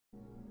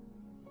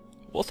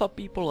What's up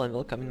people and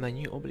welcome in my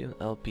new Oblivion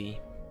LP.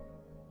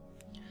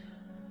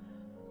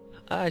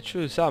 I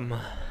choose some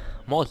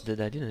mods that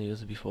I didn't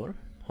use before.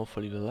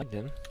 Hopefully you will like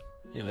them.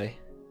 Anyway,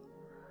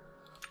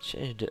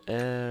 change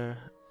the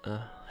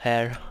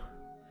hair.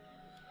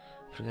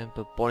 For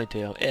example,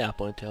 ponytail. Yeah,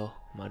 ponytail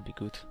might be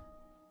good.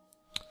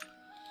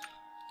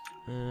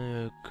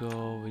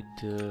 Go with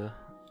the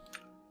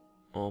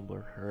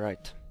auburn,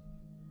 right?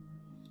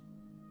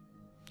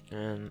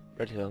 And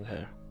pretty long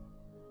hair.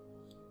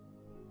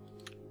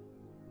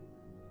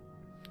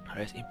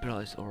 Alright, Imperial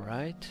is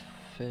alright.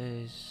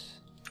 Face.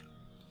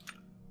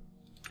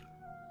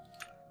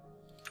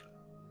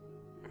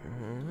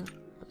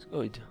 Let's go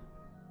with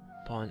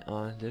pine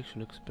eyes. They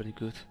actually looks pretty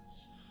good.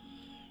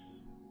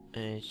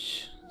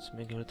 Age. Let's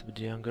make him a little bit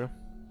younger.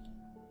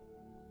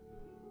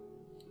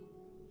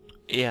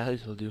 Yeah,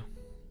 this will do.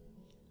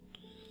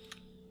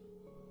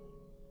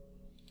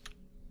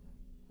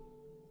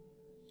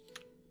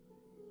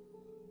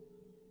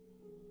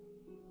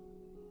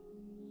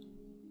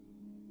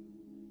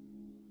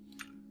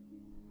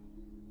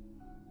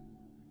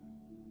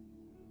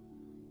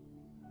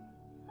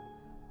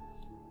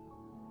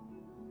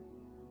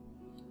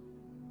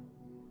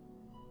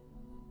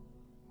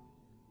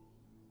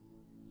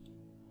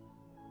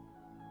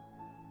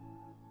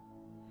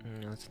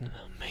 Let's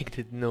make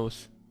the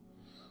nose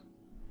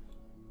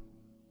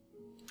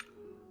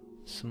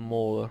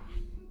smaller.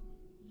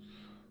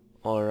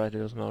 Alright, that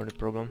was my only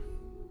problem.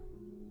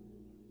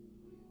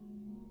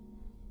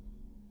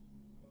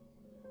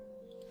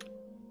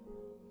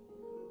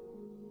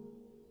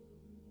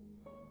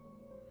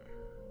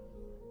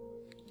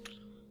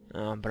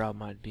 Brow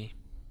might be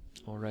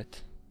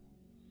alright.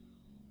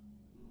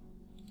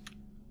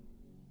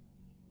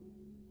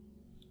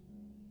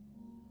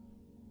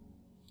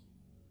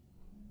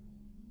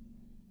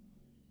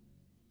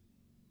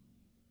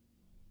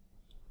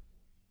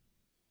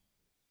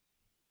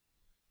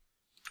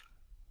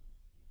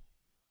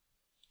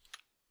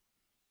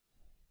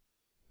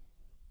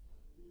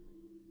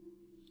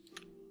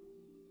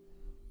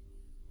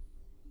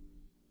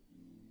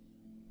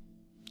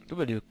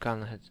 But you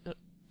can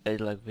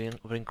add like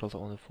wrinkles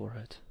on the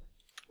forehead.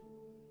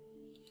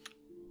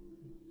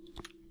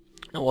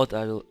 Now what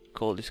I will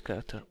call this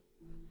character?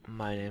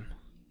 My name.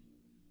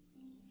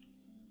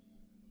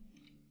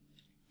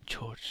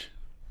 George.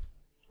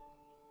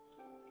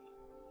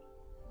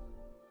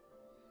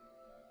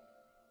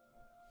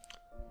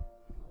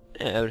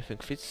 Yeah, everything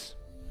fits.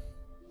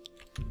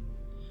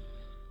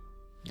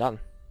 Done.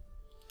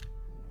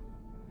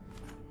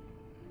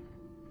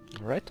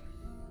 Alright.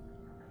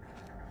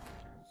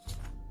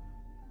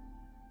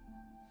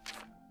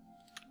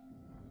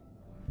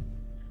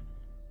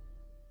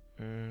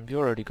 We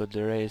already got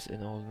the race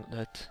and all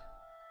that.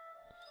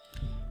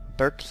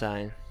 Bird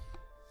sign.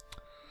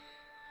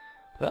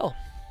 Well,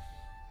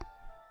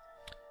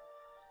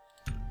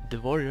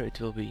 the warrior it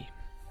will be.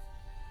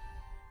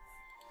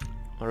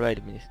 Alright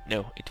a minute.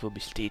 No, it will be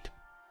steed.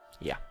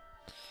 Yeah,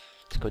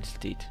 let's go to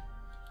steed.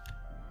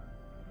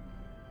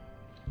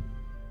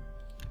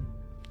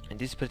 And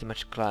this is pretty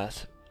much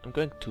class. I'm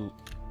going to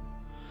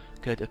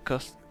get a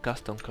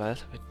custom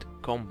class with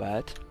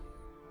combat.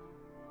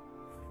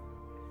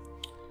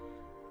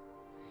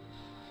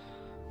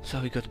 So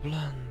we got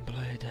blunt,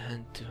 blade,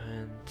 hand to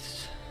hand.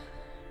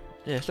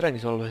 Yeah, strength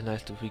is always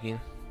nice to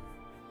begin.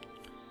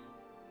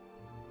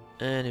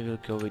 And we will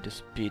go with the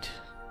speed.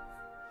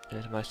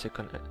 That's my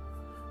second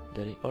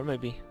daddy. Or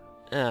maybe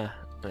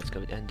let's go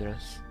with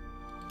endurance.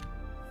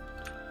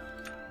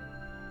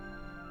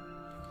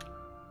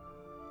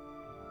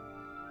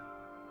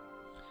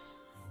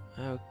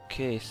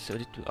 Okay, so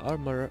the two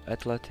armor,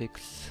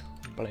 athletics,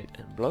 blade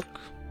and block.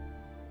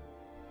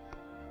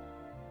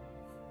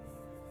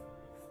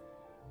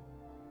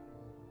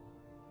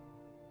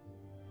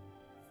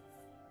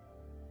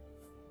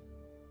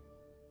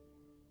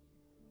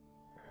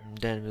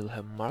 Then we'll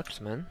have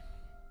marksman.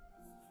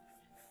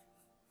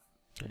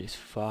 That is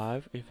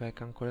 5 if I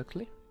can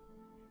correctly.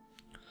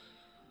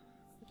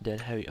 Then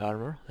heavy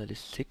armor, that is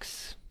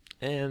 6.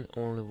 And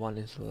only 1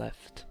 is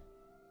left.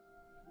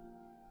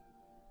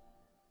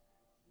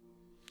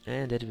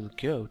 And that will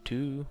go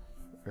to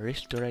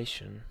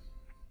restoration.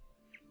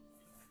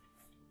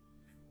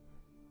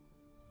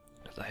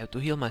 But I have to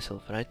heal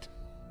myself, right?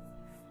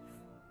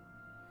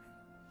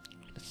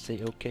 Let's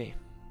say okay.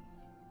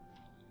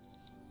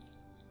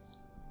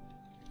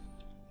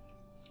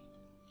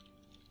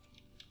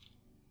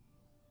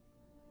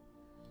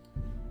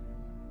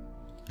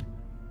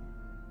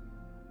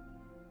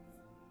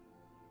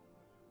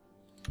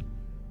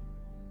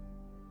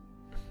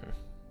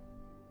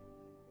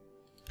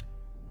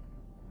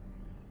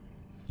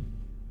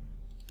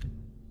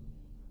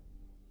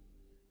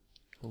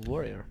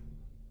 Warrior.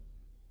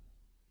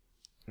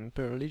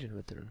 Imperial Legion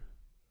veteran.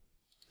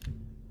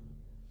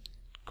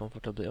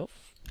 Comfortably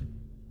off.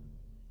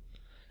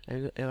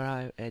 And we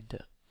arrive at the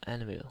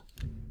anvil.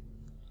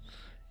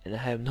 And I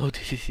have no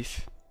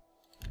diseases.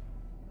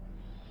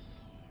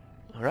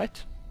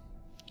 Alright.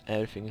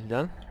 Everything is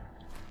done.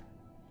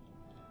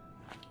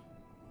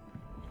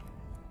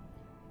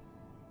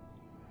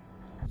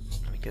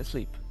 can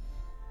sleep.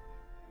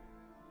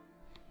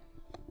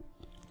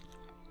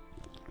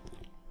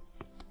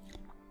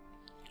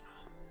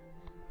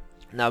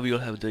 Now we will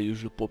have the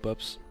usual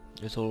pop-ups,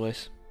 as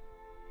always.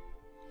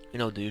 You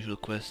know, the usual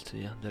quest,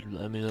 yeah, the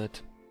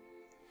amulet.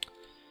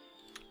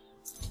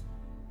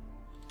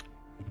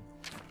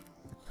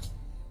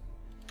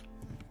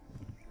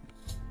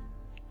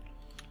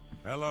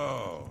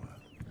 Hello.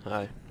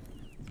 Hi.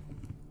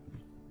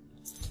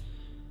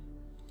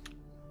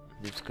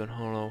 This gun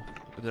hollow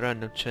with a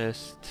random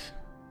chest.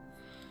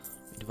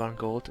 With 1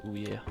 gold. Oh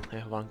yeah, I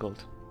have 1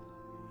 gold.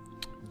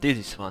 This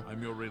is fun.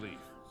 I'm your relief.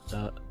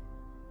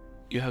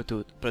 You have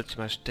to pretty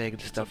much take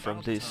the stuff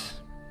from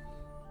this.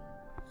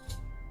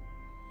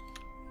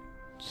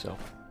 So,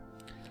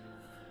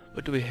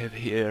 what do we have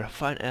here?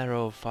 Fine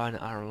arrow, fine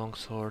iron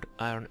longsword,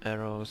 iron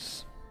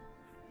arrows,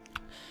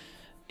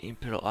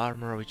 Imperial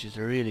armor, which is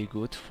really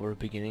good for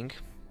beginning.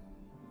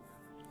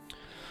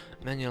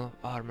 Manual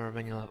armor,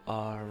 manual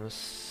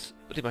arms.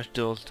 Pretty much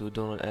those two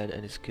do not add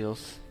any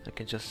skills. I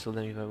can just sell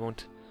them if I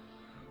want.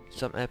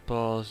 Some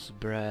apples,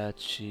 bread,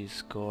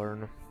 cheese,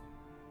 corn,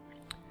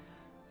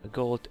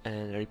 gold,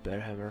 and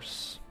repair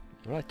hammers.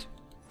 Right.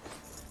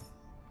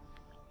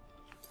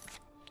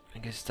 I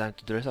guess it's time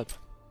to dress up.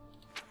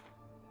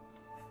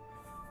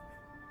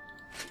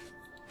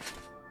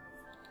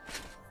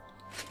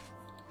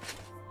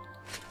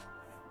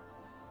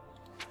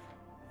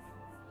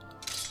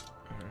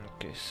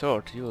 Okay,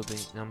 sword, you will be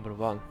number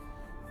 1.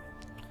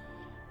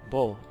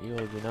 Bow, you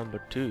will be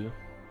number 2.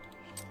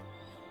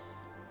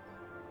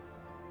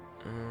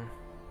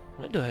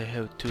 Why do I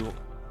have 2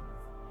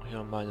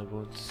 here minor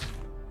wounds?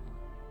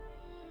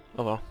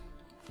 Oh well,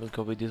 we'll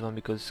go with this one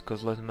because it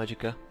costs a lot of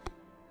magicka.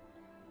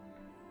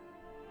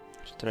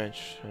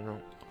 Strange, I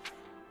know.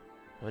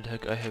 Why the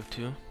heck I have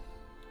 2?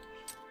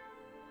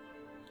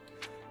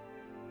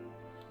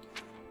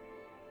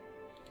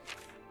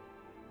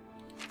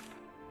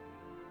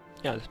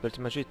 Yeah, that's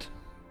pretty much it.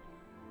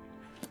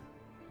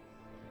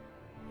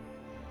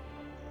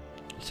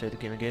 Let's say the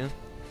game again.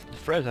 The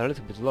frames are a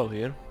little bit low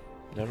here.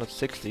 They're not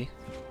 60.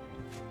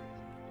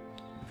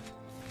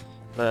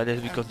 But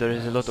that's because there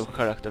is a lot of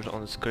characters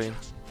on the screen.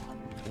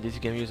 And this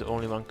game uses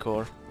only 1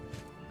 core.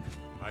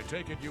 I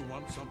take it you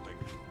want something.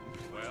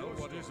 Well,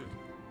 what is it?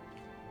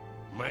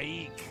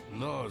 Maik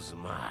knows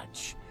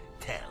much,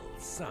 tells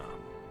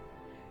some.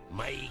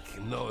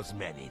 Maik knows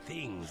many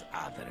things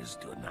others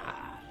do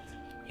not.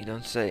 You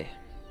don't say.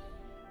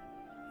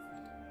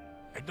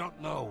 I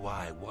don't know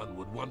why one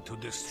would want to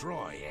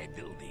destroy a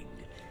building.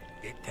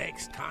 It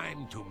takes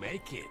time to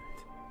make it.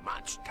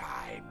 Much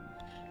time.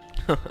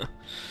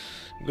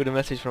 Good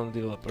message from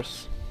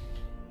developers.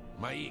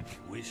 Maik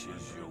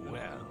wishes you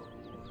well.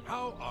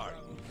 How are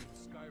you?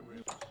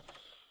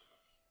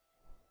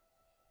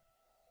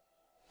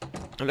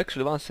 Well,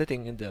 actually, one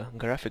setting in the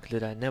graphic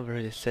that I never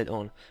really set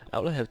on. I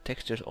will have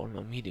textures on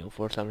my medium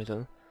for some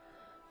reason,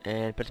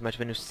 and pretty much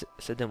when you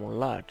set them on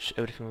large,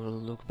 everything will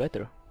look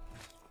better.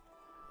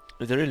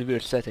 It's a really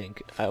weird setting.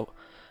 I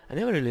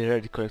never really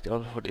read it correctly.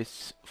 Also,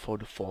 it's for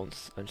the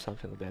fonts and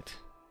something like that.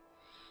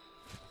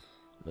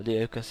 But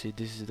yeah, you can see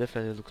this is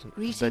definitely looks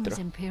Greetings,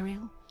 better.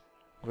 Imperial.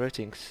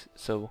 Greetings.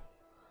 So,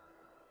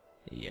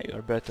 yeah, you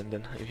are better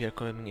than if you are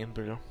coming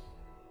Imperial.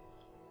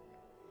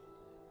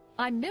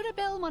 I'm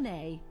Mirabelle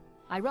Monet.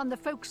 I run the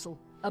forecastle,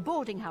 a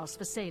boarding house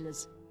for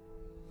sailors.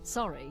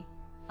 Sorry,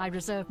 I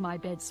reserve my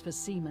beds for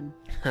seamen.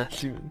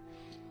 Seaman.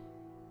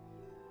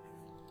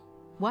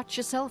 Watch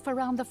yourself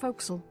around the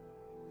forecastle.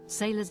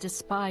 Sailors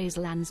despise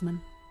landsmen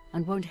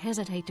and won't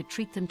hesitate to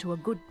treat them to a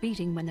good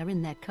beating when they're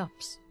in their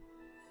cups.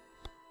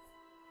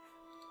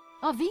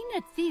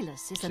 Arvina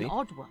Thelis is an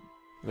odd one.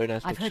 Very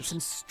nice I've heard pictures. some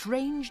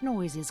strange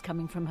noises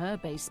coming from her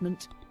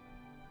basement.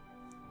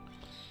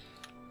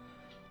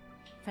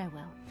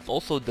 Farewell.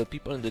 Also, the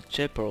people in the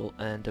chapel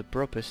and the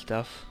proper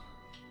stuff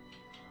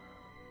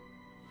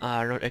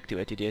are not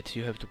activated yet.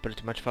 You have to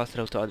pretty much fast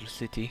travel to other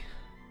city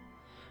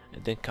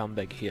and then come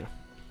back here.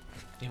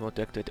 You want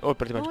to activate, or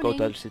pretty much go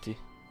to other city.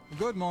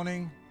 Good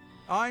morning.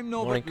 I'm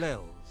Norbert Morning.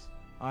 Lels.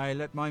 I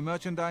let my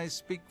merchandise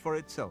speak for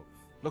itself.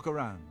 Look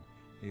around.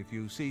 If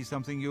you see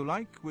something you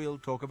like, we'll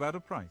talk about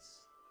a price.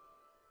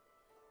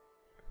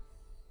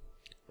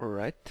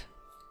 Alright.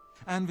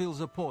 Anvil's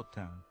a port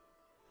town.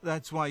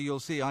 That's why you'll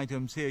see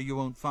items here you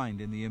won't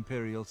find in the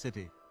Imperial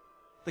city.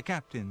 The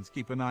captains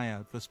keep an eye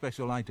out for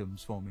special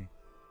items for me.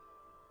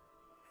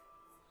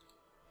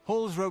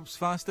 Hall's ropes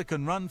faster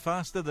can run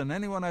faster than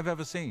anyone I've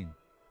ever seen.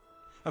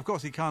 Of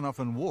course, he can't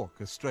often walk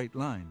a straight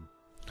line.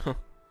 Huh.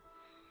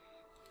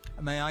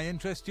 May I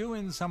interest you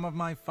in some of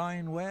my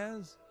fine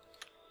wares?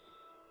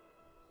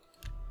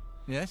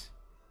 Yes?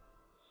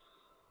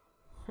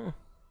 Huh.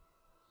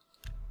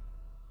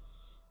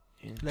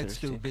 Let's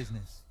do Interesting.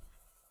 business.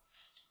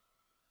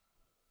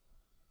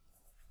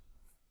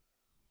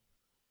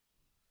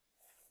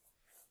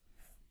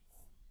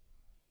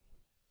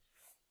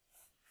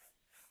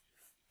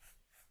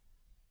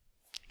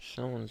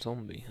 Someone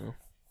zombie, huh?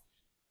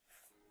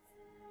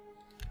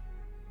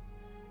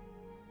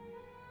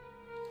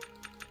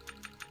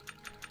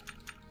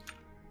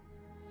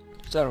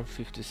 It's around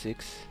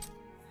 56.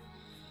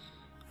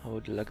 I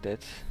would like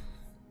that.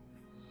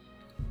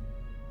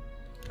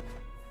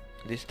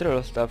 This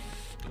trail stuff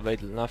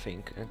weighed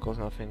nothing and cost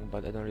nothing,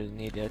 but I don't really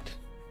need it.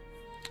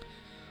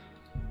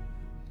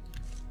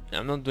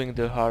 I'm not doing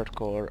the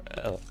hardcore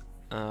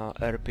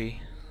RP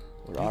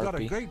or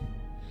RP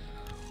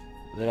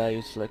where I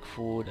use like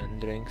food and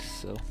drinks,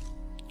 so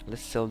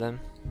let's sell them.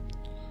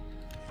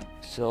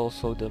 Sell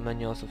also the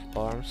manuals of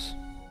arms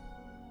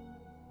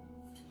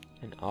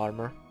and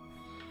armor,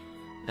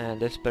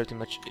 and that's pretty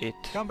much it.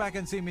 Come back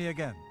and see me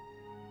again.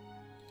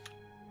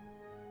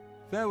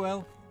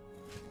 Farewell.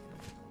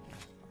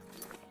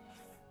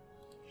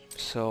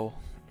 So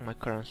my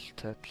current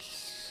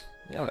stats,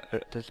 yeah,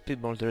 the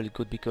speed bond is really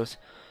good because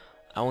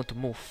I want to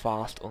move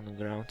fast on the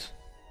ground.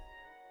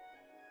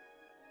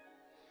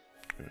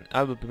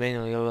 I will be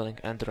mainly leveling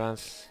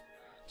endurance,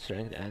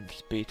 strength and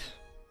speed.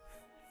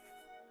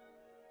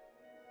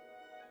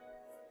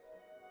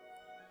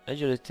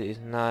 Agility is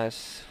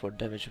nice for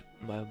damage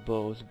by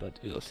bows, but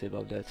we'll see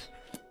about that.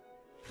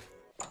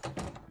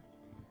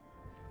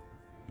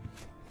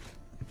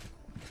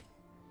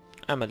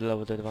 I'm at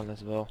level that one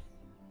as well,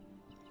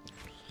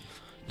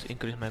 to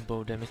increase my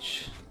bow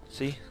damage.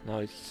 See, now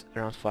it's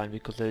around fine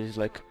because there is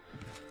like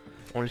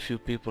only few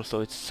people,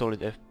 so it's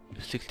solid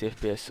 60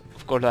 FPS.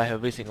 Of course I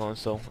have whizzing on,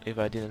 so if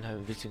I didn't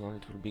have whizzing on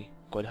it would be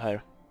quite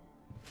higher.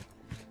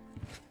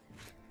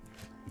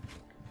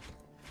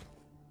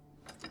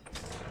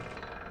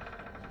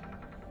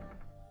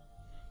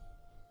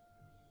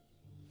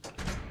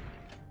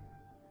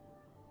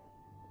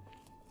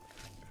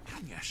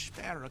 Can you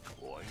spare a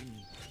coin?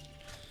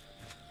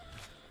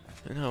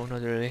 No,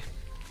 not really.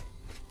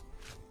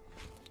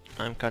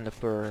 I'm kinda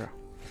poor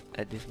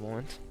at this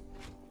moment.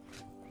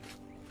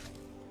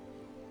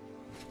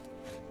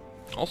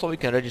 Also, we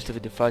can register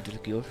with the Fighters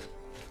Guild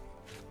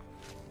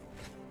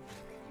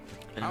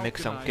and make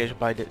some cash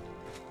by the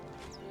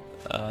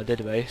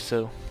that way.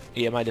 So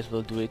yeah, might as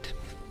well do it.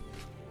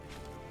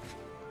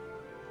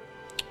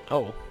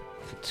 Oh,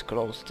 it's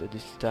closed at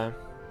this time.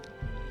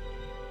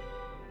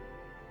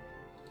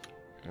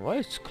 Why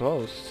it's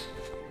closed?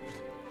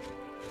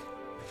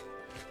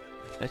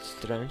 That's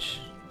strange.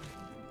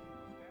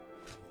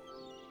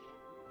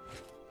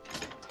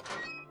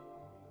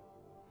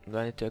 Do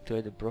I need to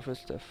activate the prophet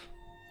stuff?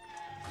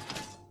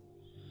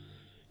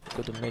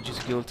 Go to Mage's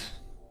Guild.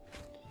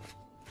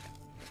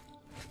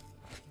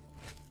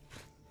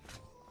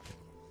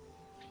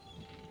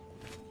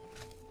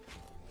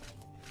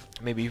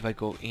 Maybe if I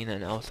go in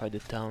and outside the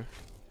town.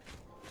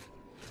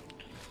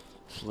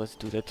 So let's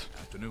do that.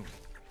 Afternoon.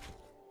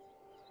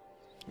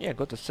 Yeah,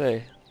 gotta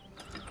say,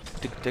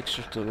 putting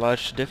textures to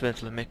large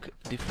definitely make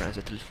a difference,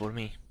 at least for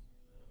me.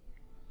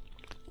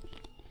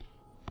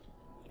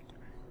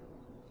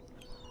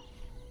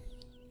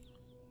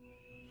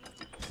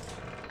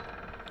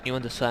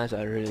 Even the signs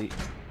are really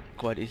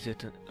quite easy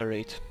to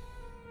rate.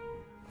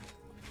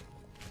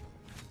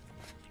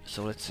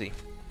 So let's see.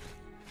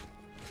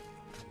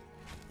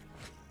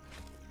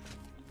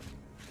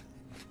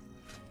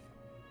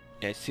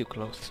 Yeah, it's still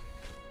closed.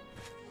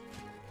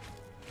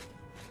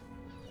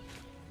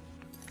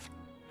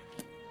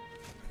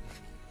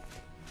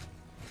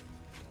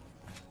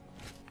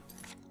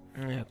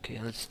 Okay,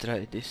 let's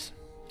try this.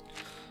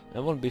 I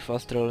won't be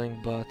fast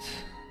traveling, but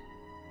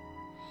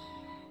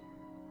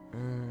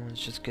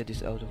let's just get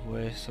this out of the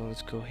way. So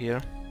let's go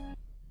here.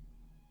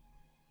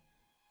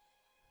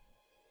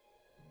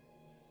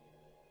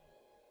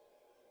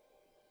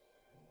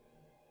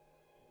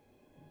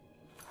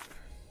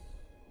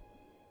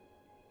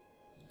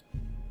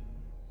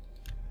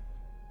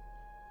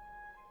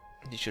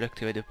 You should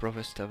activate the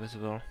prophet stuff as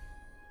well.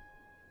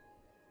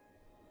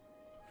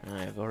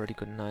 I've already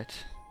got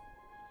night.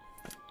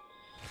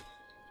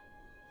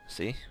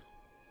 See?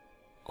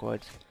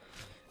 Quite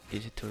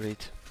easy to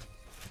read.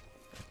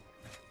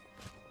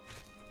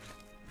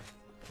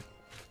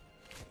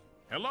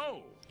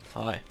 Hello.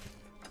 Hi.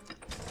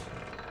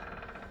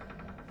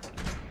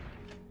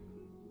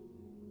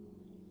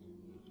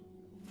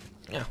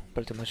 Yeah,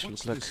 pretty much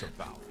What's look like this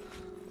about?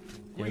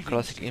 you're a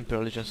classic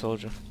Imperial Legion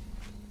soldier.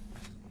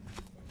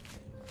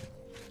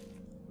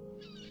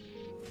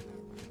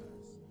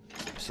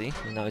 See?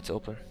 Now it's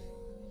open.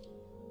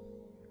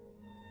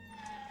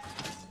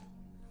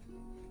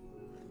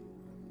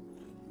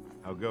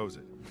 How goes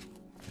it?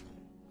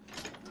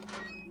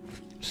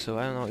 So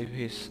I don't know if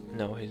he's...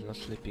 No, he's not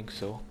sleeping,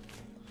 so...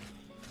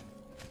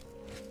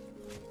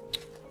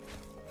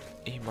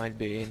 He might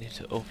be in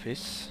his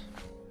office.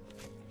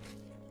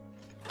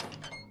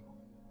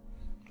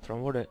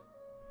 From what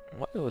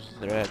what was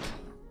that?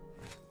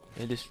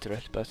 It is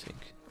trespassing.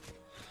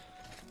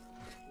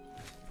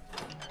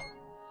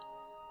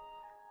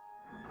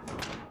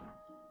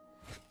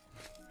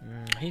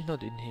 He's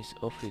not in his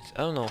office.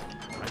 I don't know.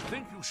 I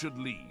think you should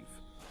leave.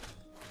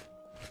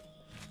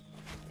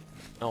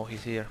 Oh,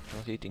 he's here,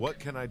 not eating. What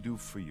can I do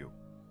for you?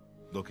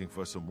 Looking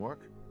for some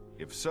work?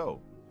 If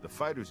so, the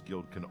Fighters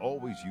Guild can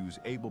always use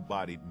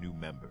able-bodied new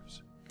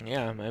members.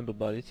 Yeah, I'm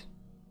able-bodied.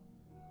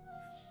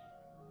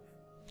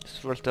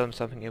 first tell me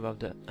something about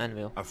the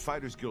anvil. Our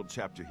Fighters Guild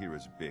chapter here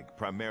is big,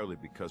 primarily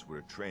because we're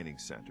a training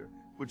center,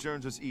 which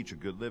earns us each a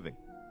good living.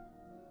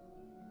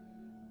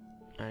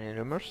 Any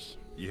rumors?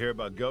 You hear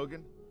about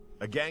Gogan?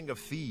 A gang of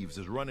thieves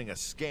is running a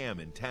scam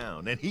in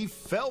town, and he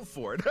fell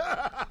for it.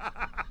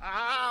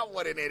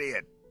 What an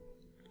idiot!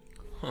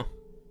 Huh.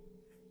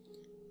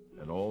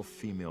 An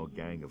all-female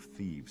gang of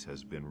thieves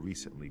has been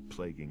recently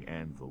plaguing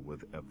Anvil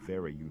with a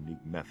very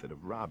unique method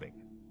of robbing.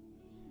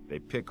 They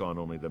pick on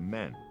only the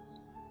men.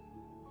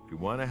 If you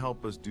want to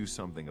help us do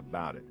something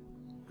about it,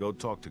 go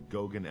talk to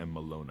Gogan and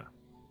Malona.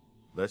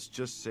 Let's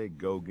just say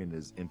Gogan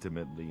is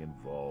intimately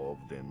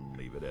involved and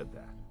leave it at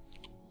that.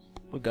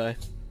 Good guy.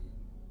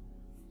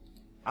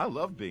 I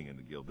love being in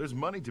the guild. There's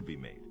money to be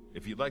made.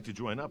 If you'd like to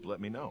join up, let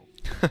me know.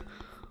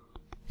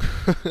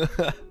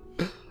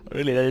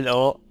 Really, that is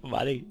all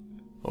money.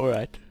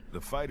 Alright.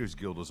 The Fighters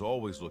Guild is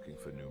always looking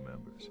for new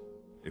members.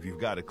 If you've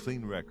got a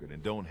clean record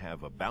and don't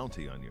have a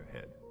bounty on your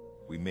head,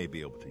 we may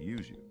be able to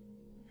use you.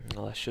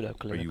 Well, I should have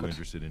clean Are you record.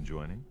 interested in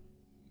joining?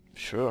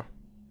 Sure.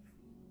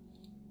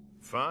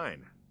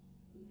 Fine.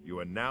 You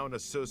are now an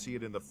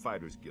associate in the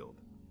Fighters Guild.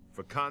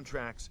 For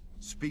contracts,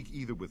 speak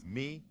either with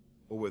me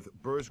or with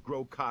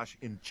Burzgro Kosh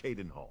in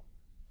Cheydinhall.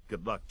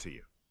 Good luck to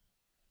you.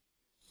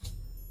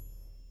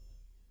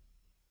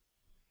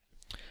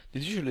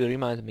 This usually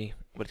reminds me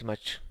pretty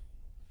much,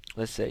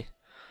 let's say,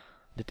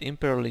 that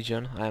Imperial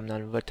Legion, I am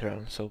not a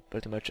veteran, so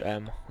pretty much I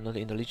am not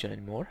in the Legion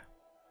anymore.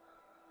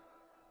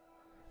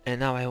 And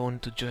now I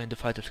want to join the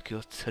Fighters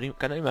Guild.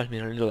 Kind of reminds me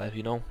in real life,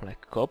 you know,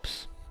 like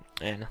cops.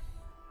 And,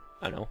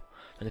 I don't know,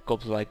 when the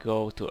cops like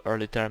go to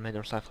early retirement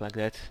or something like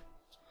that,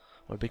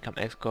 or become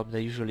ex-cop,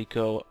 they usually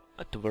go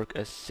to work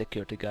as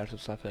security guards or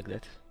something like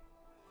that.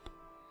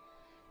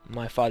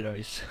 My father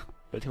is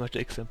pretty much the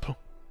example.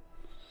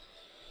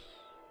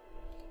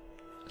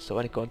 So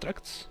any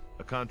contracts?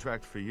 A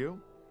contract for you?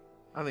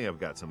 I think I've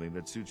got something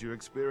that suits your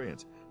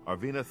experience.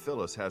 Arvina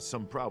Phyllis has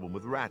some problem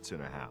with rats in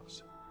her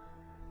house.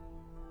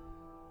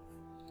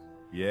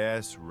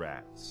 Yes,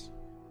 rats.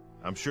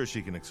 I'm sure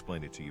she can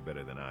explain it to you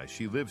better than I.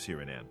 She lives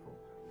here in Anvil.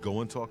 Go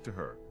and talk to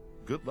her.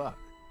 Good luck.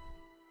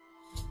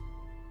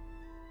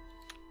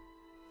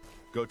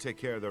 Go take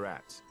care of the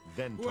rats.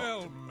 Then talk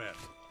Well to me. met.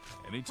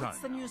 Anytime. What's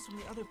the news from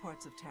the other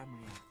parts of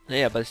Tamriel?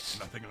 Yeah, but it's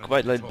Nothing I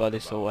quite can late talk buddy,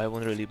 about. so I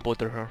won't really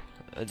bother her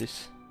at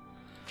this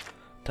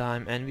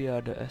time. And we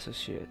are the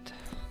associate.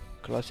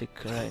 Classic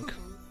rank.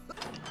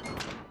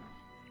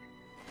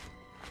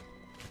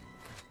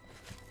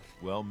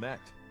 Well met.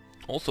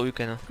 Also you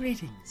can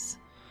Greetings.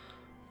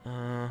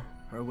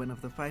 Erwin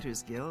of the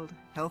Fighters Guild,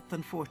 health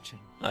and fortune.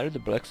 are you the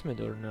blacksmith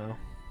or no?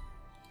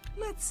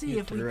 Let's see You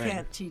if we terrain.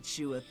 can't teach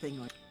you a thing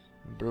or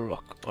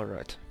Brurok,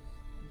 alright.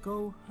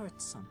 go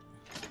hurt something.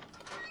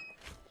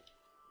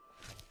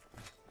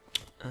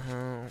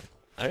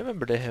 I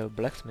remember they have a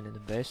blacksmith in the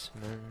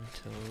basement.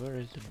 So where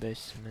is the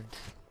basement?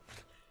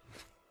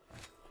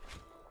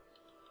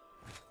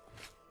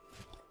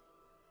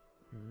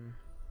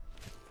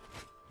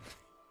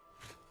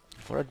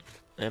 Or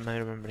am I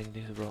remembering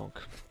this wrong?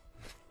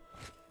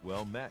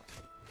 Well met.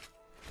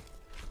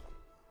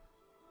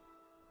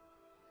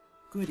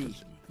 Good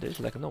evening. There's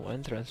like no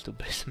entrance to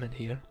basement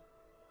here.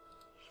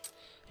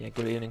 Yeah,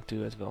 good evening to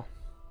you as well.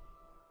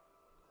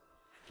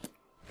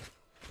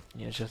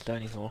 Yeah, just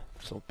dining hall.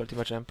 So pretty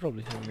much I'm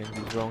probably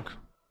remembering this wrong.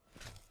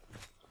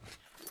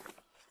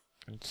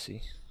 Let's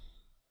see.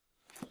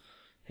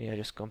 Yeah,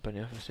 just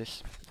company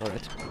offices.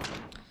 Alright.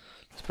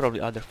 It's probably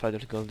other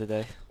Fighters Guild that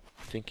I'm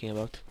thinking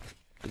about.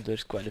 Because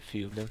there's quite a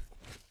few of them.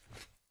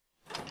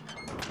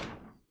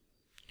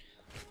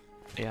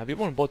 Yeah, we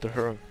won't bother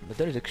her, but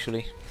there is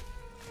actually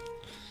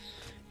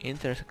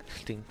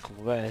interesting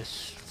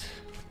quest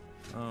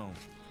Oh,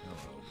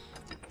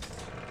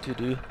 hello. to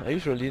do. I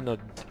usually not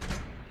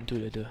do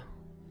it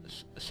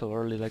so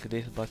early like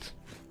this, but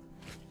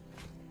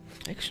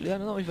actually I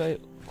don't know if I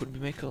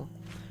could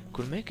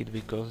make it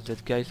because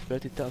that guy is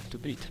pretty tough to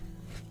beat.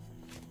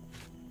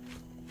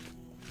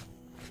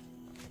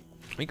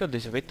 We got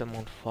this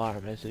Vitamont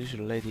farm. There's a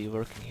usual lady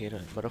working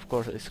here, but of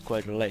course it's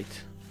quite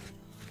late.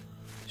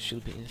 She'll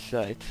be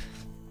inside.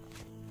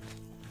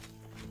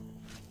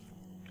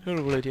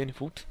 Hello lady, any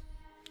food?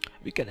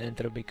 We can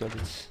enter because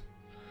it's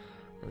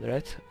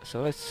alright.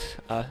 So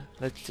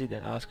let's see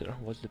then, ask her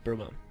what's the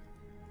problem.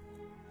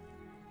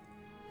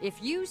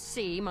 If you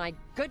see my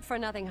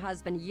good-for-nothing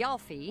husband,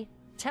 Yalfi,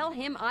 tell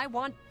him I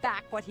want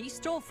back what he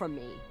stole from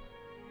me.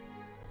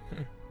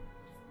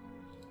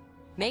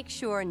 Make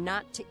sure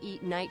not to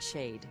eat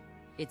nightshade.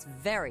 It's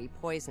very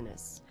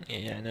poisonous.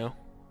 Yeah, I know.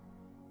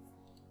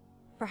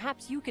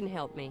 Perhaps you can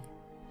help me.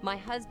 My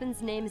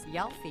husband's name's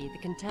Yalfi the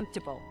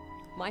Contemptible.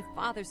 My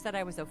father said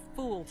I was a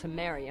fool to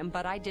marry him,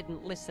 but I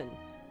didn't listen.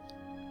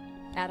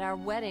 At our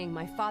wedding,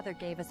 my father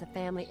gave us a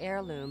family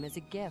heirloom as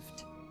a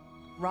gift.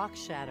 Rock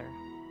Shatter,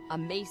 a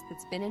mace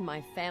that's been in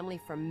my family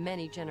for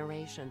many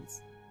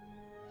generations.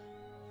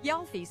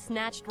 Yalfi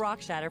snatched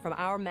Rock Shatter from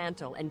our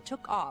mantle and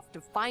took off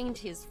to find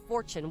his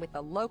fortune with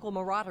the local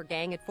marauder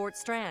gang at Fort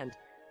Strand.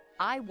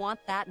 I want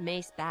that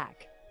mace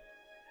back.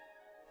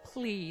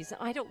 Please,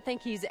 I don't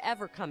think he's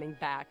ever coming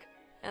back.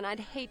 And I'd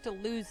hate to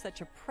lose such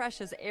a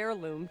precious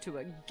heirloom to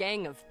a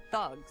gang of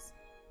thugs.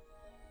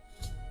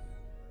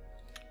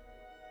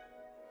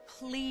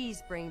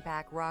 Please bring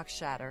back Rock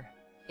Shatter.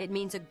 It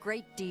means a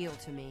great deal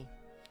to me.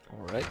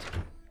 Alright.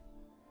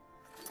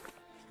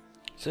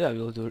 So yeah,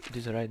 we'll do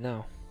this right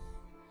now.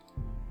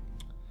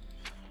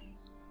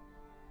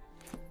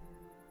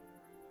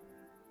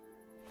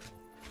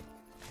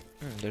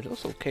 There's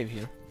also a cave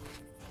here.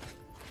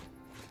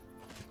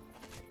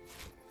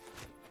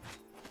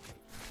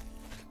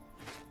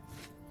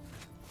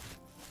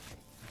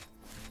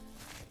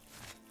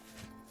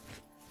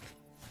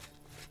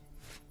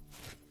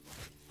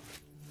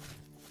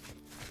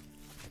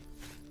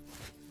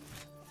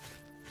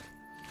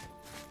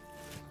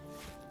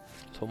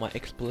 So my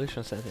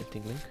exploration center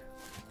tingling.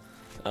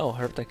 Oh,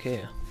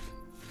 Arrancar.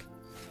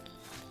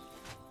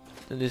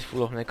 This is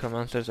full of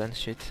necromancers and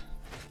shit.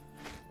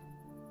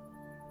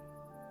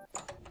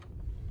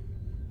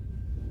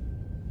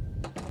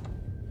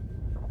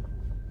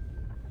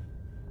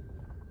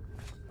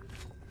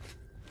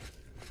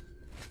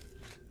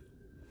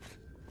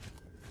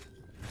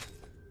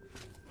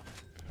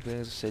 I'm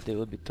going to say there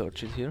will be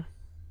torches here.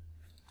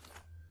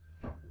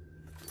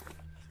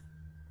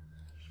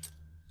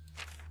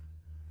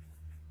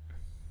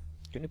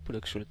 Can you put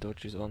actual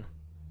torches on?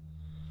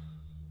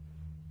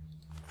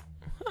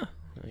 Huh,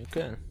 you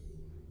can.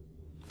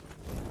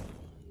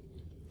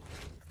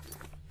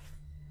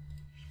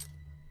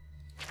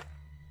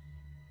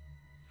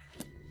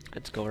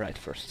 Let's go right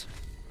first.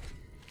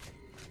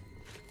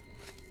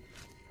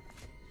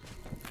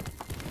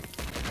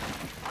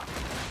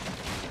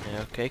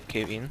 Okay,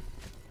 cave in.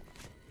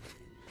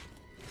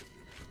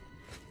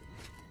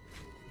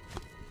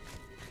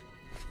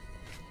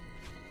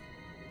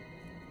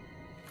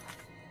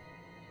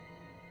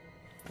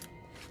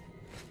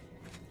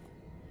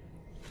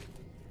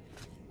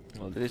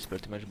 Well, this is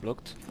pretty much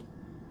blocked.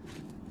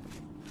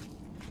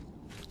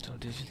 So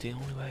this is the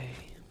only way.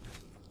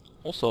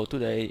 Also,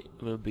 today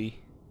will be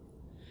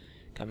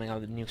coming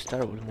out the new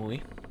Star Wars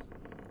movie.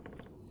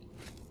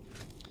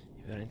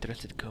 If you're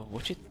interested, go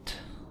watch it.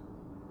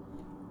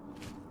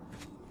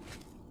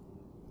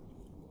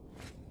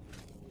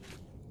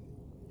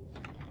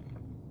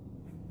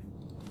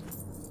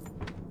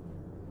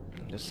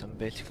 There's some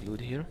basic loot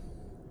here.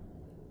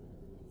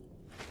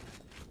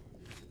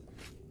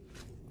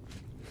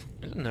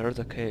 There's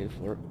another cave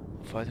for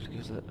fighter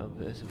kills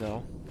as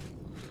well.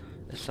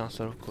 There's some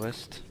sort of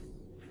quest.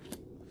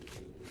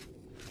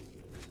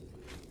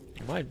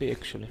 It might be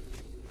actually.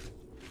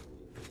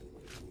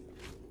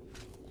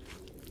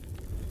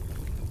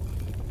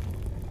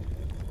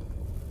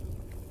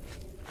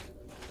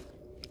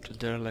 So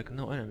there are like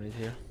no enemies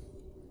here.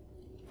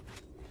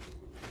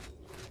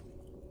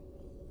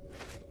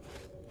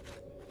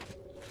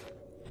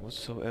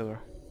 Whatsoever.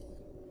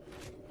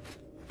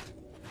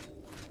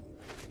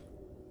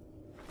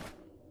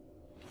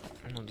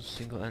 Not a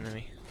single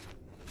enemy.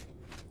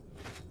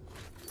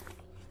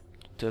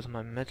 There's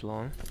my metal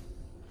on.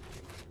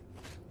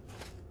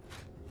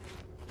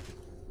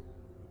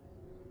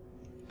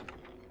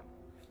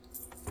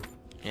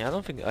 Yeah, I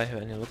don't think I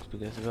have any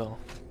lockpick as well.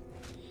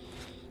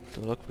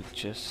 The lockpick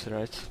chest,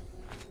 right?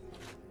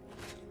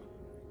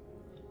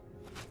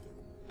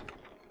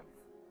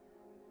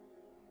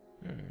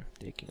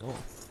 Taking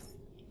off.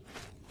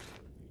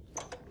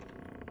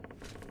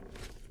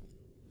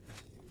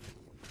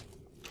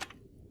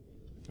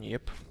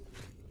 Yep.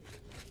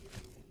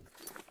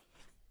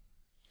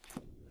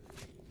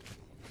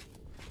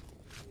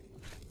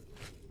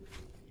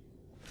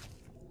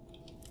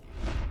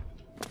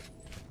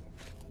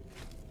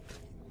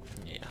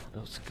 Yeah,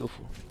 that was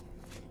skillful.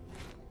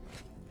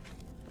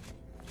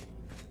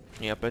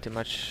 Yeah, pretty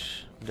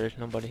much there's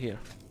nobody here.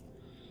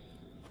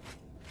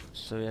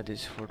 So yeah,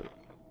 this is for the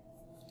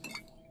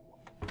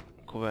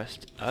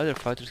quest. Either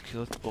fighters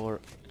killed or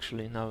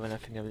actually now when I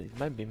think of it, it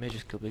might be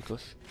magic kill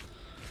because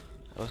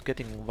I was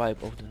getting a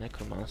vibe of the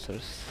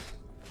necromancers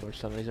for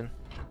some reason.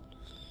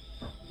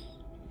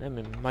 I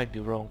mean, might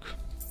be wrong.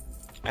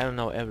 I don't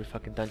know every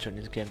fucking dungeon in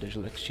this game, there's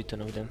like shit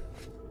ton of them.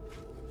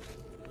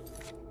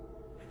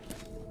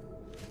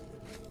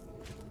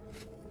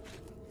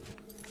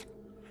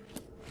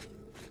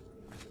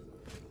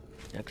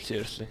 Like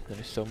seriously, there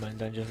is so many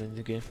dungeons in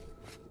the game.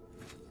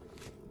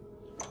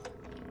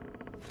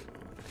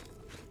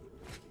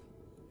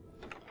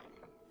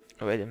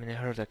 Wait a minute,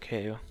 I heard a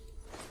cave.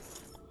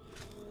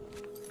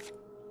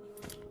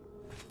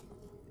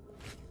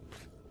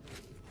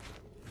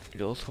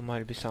 It also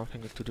might be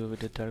something to do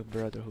with the Dark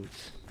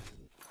Brotherhoods.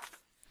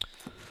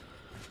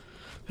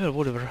 Well,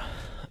 whatever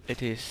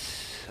it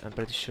is, I'm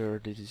pretty sure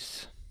this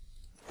is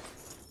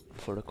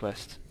for the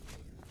quest.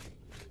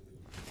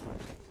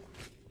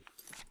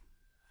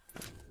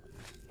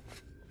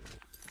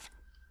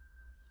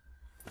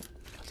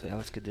 So yeah,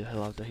 let's get the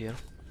hell out of here.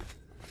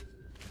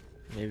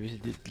 Maybe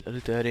visit a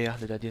little area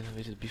that I didn't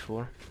visit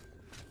before.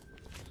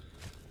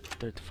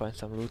 Try to find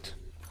some loot.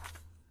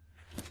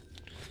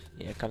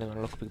 Yeah, I can't even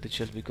lockpick the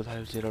chest because I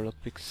have 0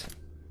 lockpicks.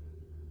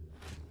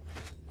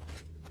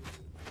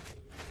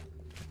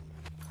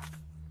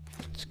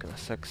 kinda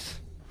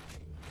sucks.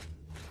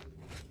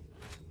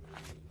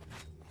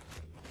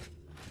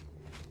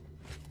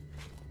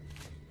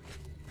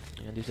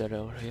 And these are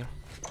over here.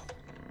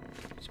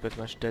 It's pretty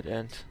much dead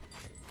end.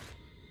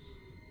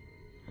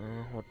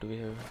 What do we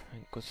have? We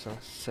got some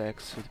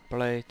sacks with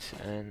plate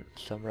and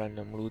some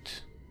random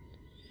loot,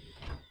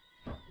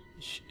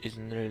 which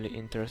isn't really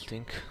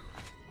interesting.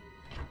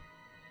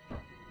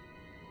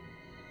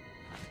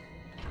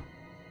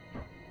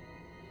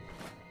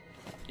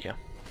 Yeah,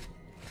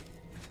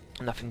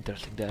 nothing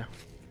interesting there.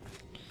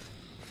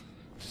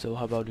 So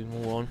how about we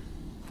move on?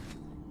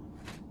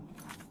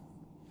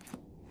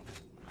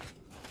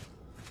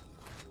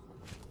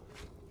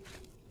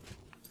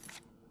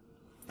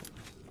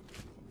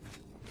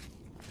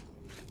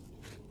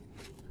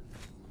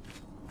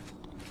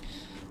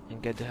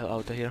 And get the hell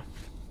out of here.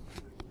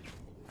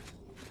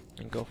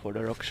 And go for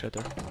the rock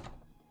shutter.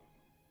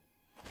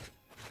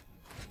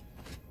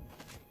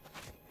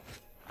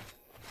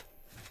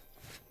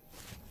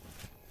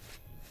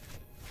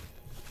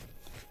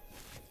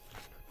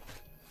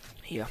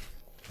 Yeah.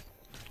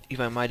 If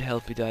I might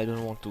help it, I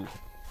don't want to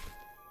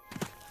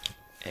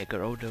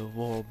aggro the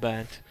war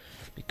band,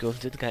 because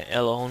that guy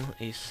alone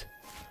is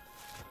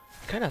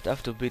kinda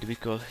tough to beat,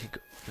 because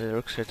the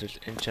rock shutter is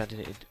enchanted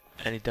it,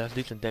 and it does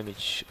decent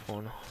damage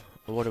on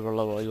whatever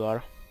level you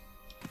are.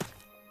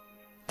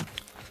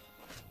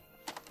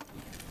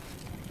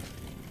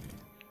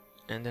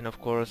 And then of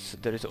course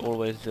there is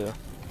always the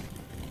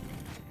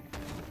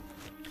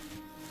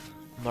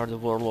murder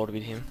warlord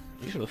with him,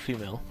 usually a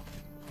female.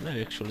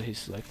 Maybe actually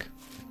he's like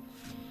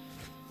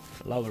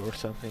a lover or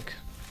something.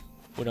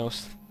 Who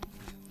knows?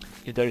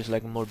 If there is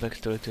like more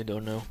backstory to it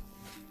or no.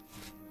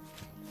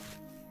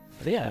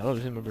 But yeah, I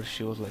always remember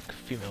she was like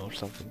female or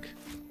something.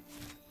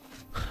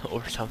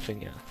 Or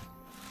something, yeah.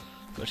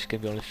 Because she can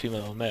be only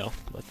female or male,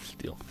 but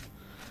still.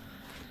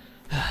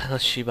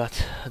 Not she,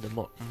 but the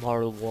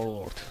moral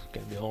warlord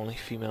can be only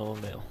female or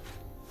male.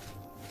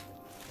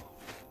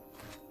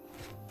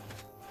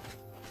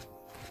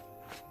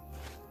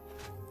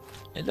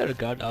 Is there a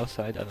guard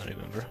outside? I don't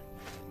remember.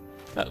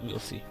 We'll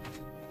see.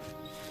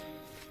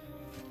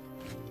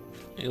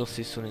 You'll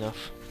see soon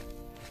enough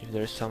if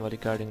there is somebody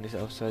guarding this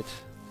outside.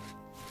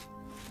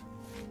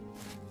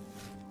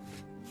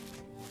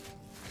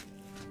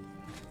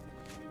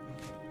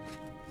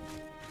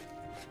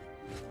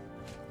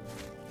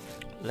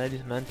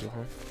 Ladies mantle,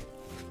 huh?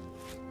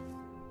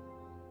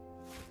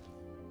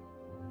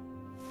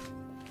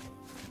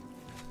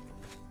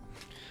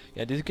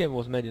 Yeah, this game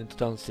was made in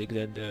 2006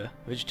 and the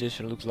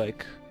vegetation looks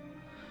like,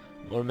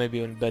 or maybe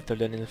even better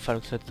than in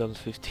Final Fantasy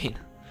 2015,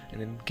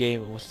 and then the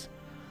game was,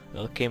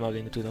 well, came out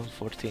in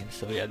 2014,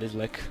 so yeah, there's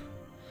like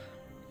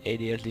 8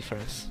 years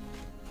difference.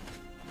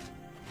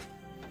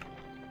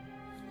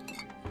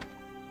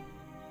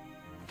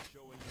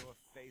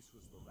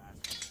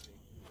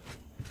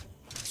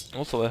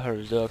 Also I heard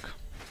a dog.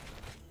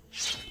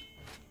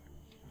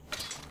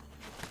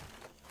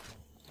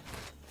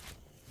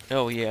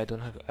 Oh yeah, I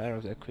don't have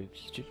arrows equipped,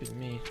 stupid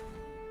me.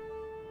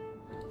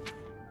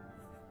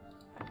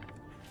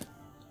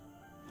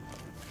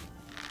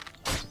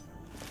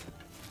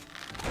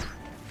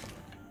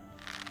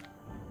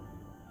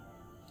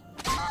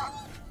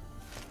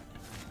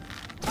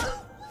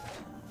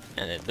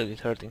 And that dog is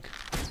hurting.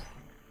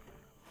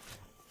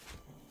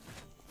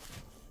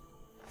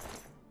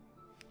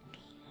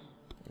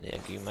 Yeah,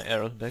 give my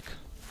arrows back.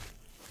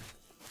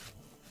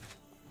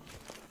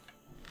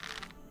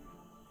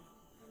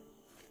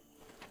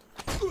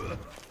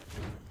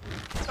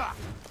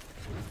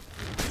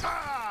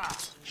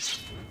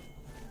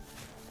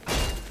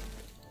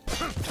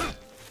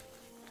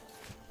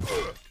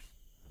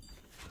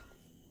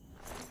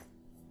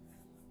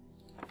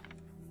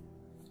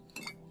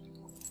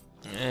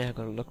 Yeah, I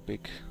got a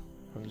lockpick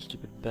from the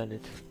stupid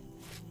bandit.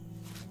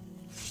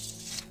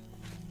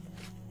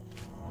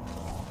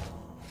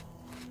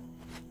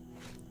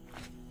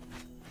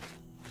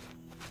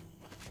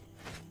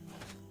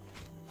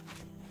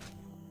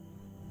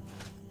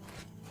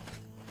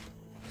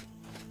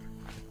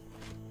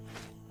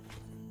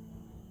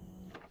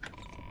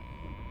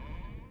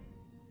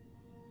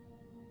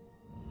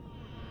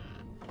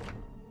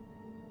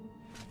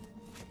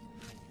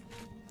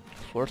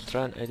 Fourth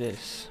run it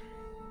is.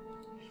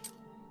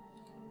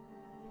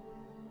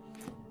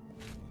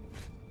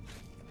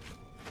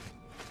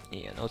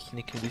 Yeah, no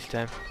sneaking this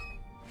time.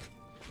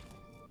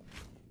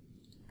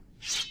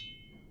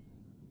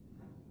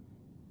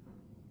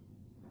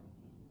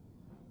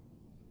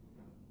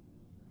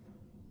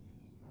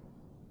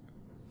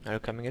 Are you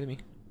coming at me?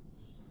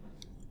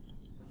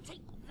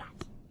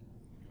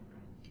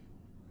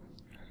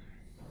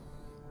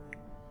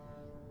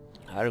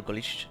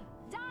 Argolish.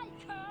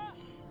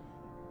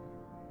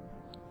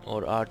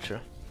 Or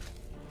Archer.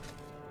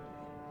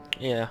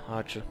 Yeah,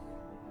 Archer.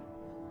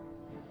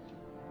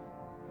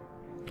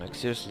 Like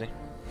seriously.